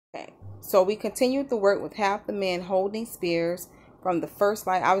So we continued the work with half the men holding spears from the first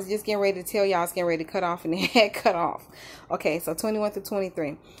light. I was just getting ready to tell y'all I was getting ready to cut off, and it had cut off. Okay, so 21 through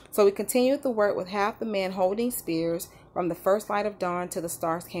 23. So we continued the work with half the men holding spears from the first light of dawn till the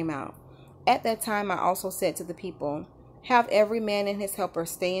stars came out. At that time I also said to the people, have every man and his helper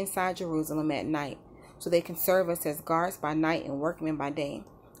stay inside Jerusalem at night, so they can serve us as guards by night and workmen by day.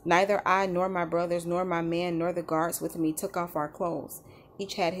 Neither I nor my brothers nor my men nor the guards with me took off our clothes.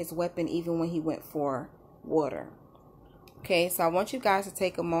 Each had his weapon even when he went for water. Okay, so I want you guys to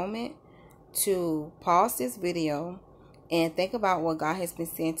take a moment to pause this video and think about what God has been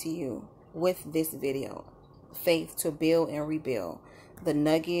saying to you with this video. Faith to build and rebuild. The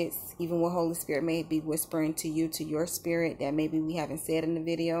nuggets, even what Holy Spirit may be whispering to you, to your spirit, that maybe we haven't said in the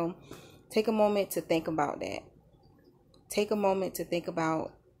video. Take a moment to think about that. Take a moment to think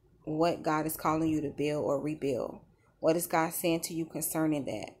about what God is calling you to build or rebuild. What is God saying to you concerning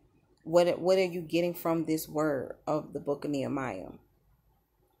that? What are you getting from this word of the book of Nehemiah?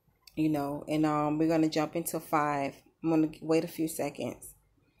 You know, and we're going to jump into 5. I'm going to wait a few seconds.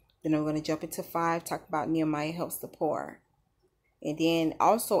 Then I'm going to jump into 5, talk about Nehemiah helps the poor. And then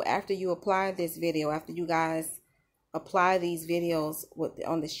also, after you apply this video, after you guys apply these videos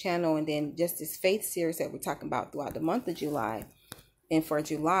on this channel, and then just this faith series that we're talking about throughout the month of July, and for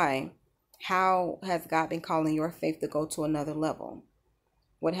July, how has God been calling your faith to go to another level?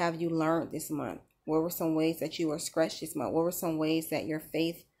 What have you learned this month? What were some ways that you were stretched this month? What were some ways that your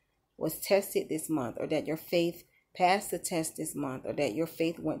faith was tested this month, or that your faith passed the test this month, or that your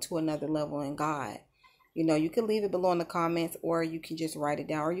faith went to another level in God? You know, you can leave it below in the comments, or you can just write it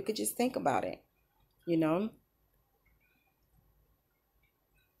down, or you could just think about it, you know.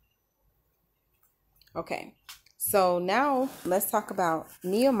 Okay, so now let's talk about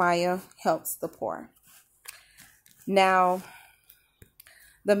Nehemiah helps the poor. Now,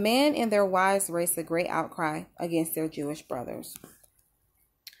 the men and their wives raised a great outcry against their Jewish brothers.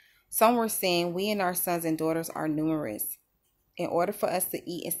 Some were saying, we and our sons and daughters are numerous. In order for us to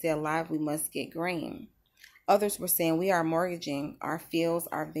eat and stay alive, we must get grain. Others were saying, we are mortgaging our fields,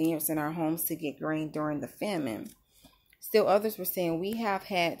 our vineyards, and our homes to get grain during the famine. Still others were saying, we have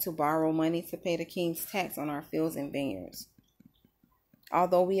had to borrow money to pay the king's tax on our fields and vineyards.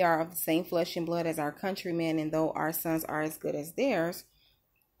 Although we are of the same flesh and blood as our countrymen, and though our sons are as good as theirs,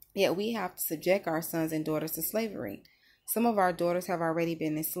 yet we have to subject our sons and daughters to slavery. Some of our daughters have already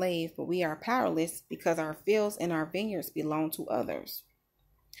been enslaved, but we are powerless because our fields and our vineyards belong to others.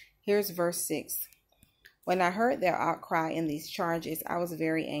 Here's verse 6. When I heard their outcry and these charges, I was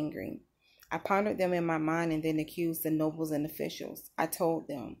very angry. I pondered them in my mind and then accused the nobles and officials. I told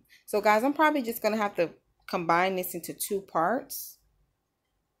them. So guys, I'm probably just going to have to combine this into 2 parts.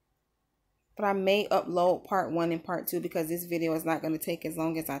 But I may upload part 1 and part 2 because this video is not going to take as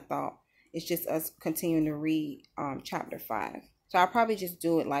long as I thought. It's just us continuing to read chapter 5. So I'll probably just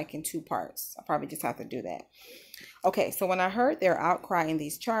do it like in 2 parts. I'll probably just have to do that. Okay, so when I heard their outcry and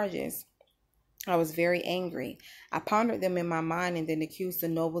these charges, I was very angry. I pondered them in my mind and then accused the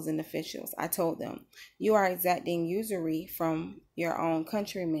nobles and officials. I told them, you are exacting usury from your own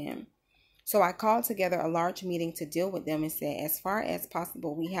countrymen. So I called together a large meeting to deal with them and said, as far as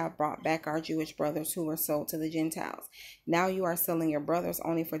possible, we have brought back our Jewish brothers who were sold to the Gentiles. Now you are selling your brothers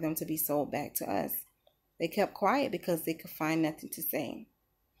only for them to be sold back to us. They kept quiet because they could find nothing to say.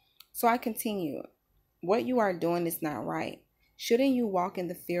 So I continued, what you are doing is not right. Shouldn't you walk in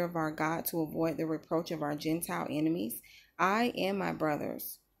the fear of our God to avoid the reproach of our Gentile enemies? I and my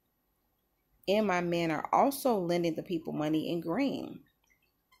brothers and my men are also lending the people money and grain.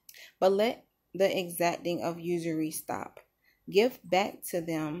 But let the exacting of usury stop. Give back to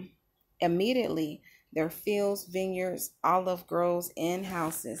them immediately their fields, vineyards, olive groves, and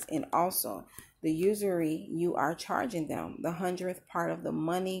houses, and also the usury you are charging them, the 100th part of the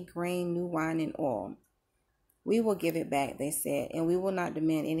money, grain, new wine, and oil. We will give it back, they said, and we will not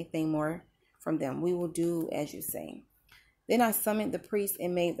demand anything more from them. We will do as you say. Then I summoned the priests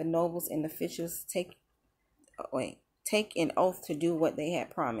and made the nobles and officials take an oath to do what they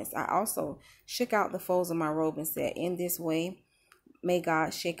had promised. I also shook out the folds of my robe and said, in this way, may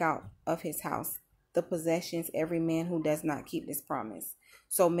God shake out of his house the possessions every man who does not keep this promise.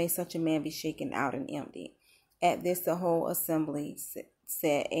 So may such a man be shaken out and empty. At this, the whole assembly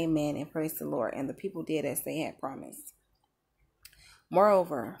said amen and praised the Lord, and the people did as they had promised.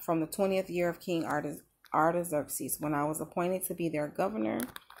 Moreover, from the 20th year of King Artaxerxes, when I was appointed to be their governor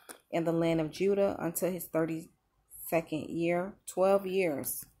in the land of Judah until his 32nd year, 12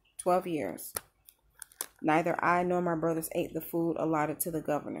 years, neither I nor my brothers ate the food allotted to the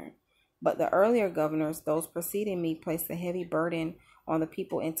governor. But the earlier governors, those preceding me, placed a heavy burden on the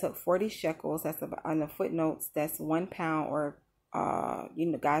people and took 40 shekels. That's about, on the footnotes, that's 1 pound, or you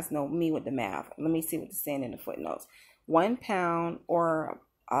know, guys know me with the math. Let me see what it's saying in the footnotes. 1 pound, or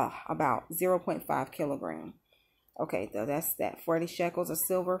about 0.5 kilogram. Okay, so that's that. 40 shekels of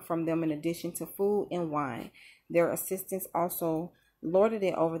silver from them, in addition to food and wine. Their assistants also lorded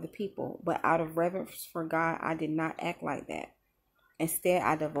it over the people, but out of reverence for God, I did not act like that. Instead,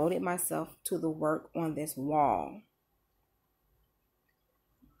 I devoted myself to the work on this wall.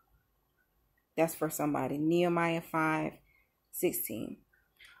 That's for somebody. Nehemiah 5:16.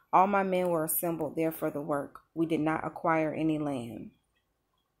 All my men were assembled there for the work. We did not acquire any land.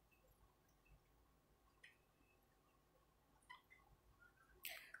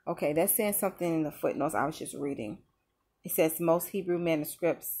 Okay, that's saying something in the footnotes I was just reading. It says most Hebrew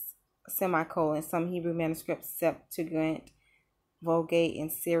manuscripts, semicolon, some Hebrew manuscripts, Septuagint, Vulgate,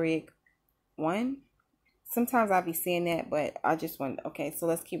 and Syriac 1. Sometimes I'll be seeing that, but I just want, okay, so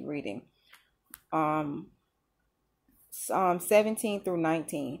let's keep reading. 17 through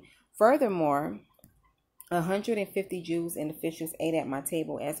 19. Furthermore, 150 Jews and officials ate at my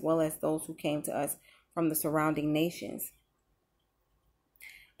table, as well as those who came to us from the surrounding nations.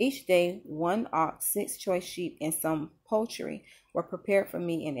 Each day, 1 ox, 6 choice sheep, and some poultry were prepared for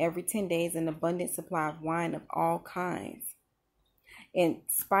me, and every 10 days an abundant supply of wine of all kinds. In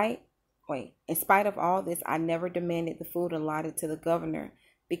spite of all this, I never demanded the food allotted to the governor,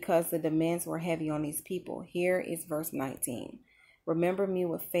 because the demands were heavy on these people. Here is verse 19. Remember me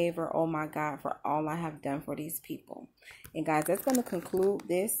with favor, oh my God, for all I have done for these people. And guys, that's going to conclude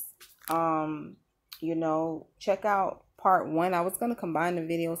this. You know, check out part 1. I was going to combine the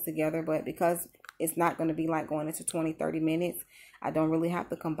videos together, but because it's not going to be like going into 20-30 minutes, I don't really have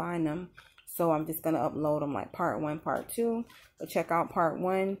to combine them. So I'm just going to upload them like part 1, part 2. But check out part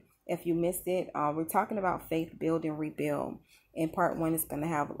 1 if you missed it. We're talking about faith, build, and rebuild. And part 1 is going to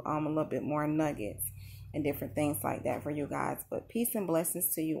have a little bit more nuggets and different things like that for you guys. But peace and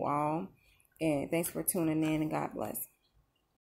blessings to you all. And thanks for tuning in, and God bless.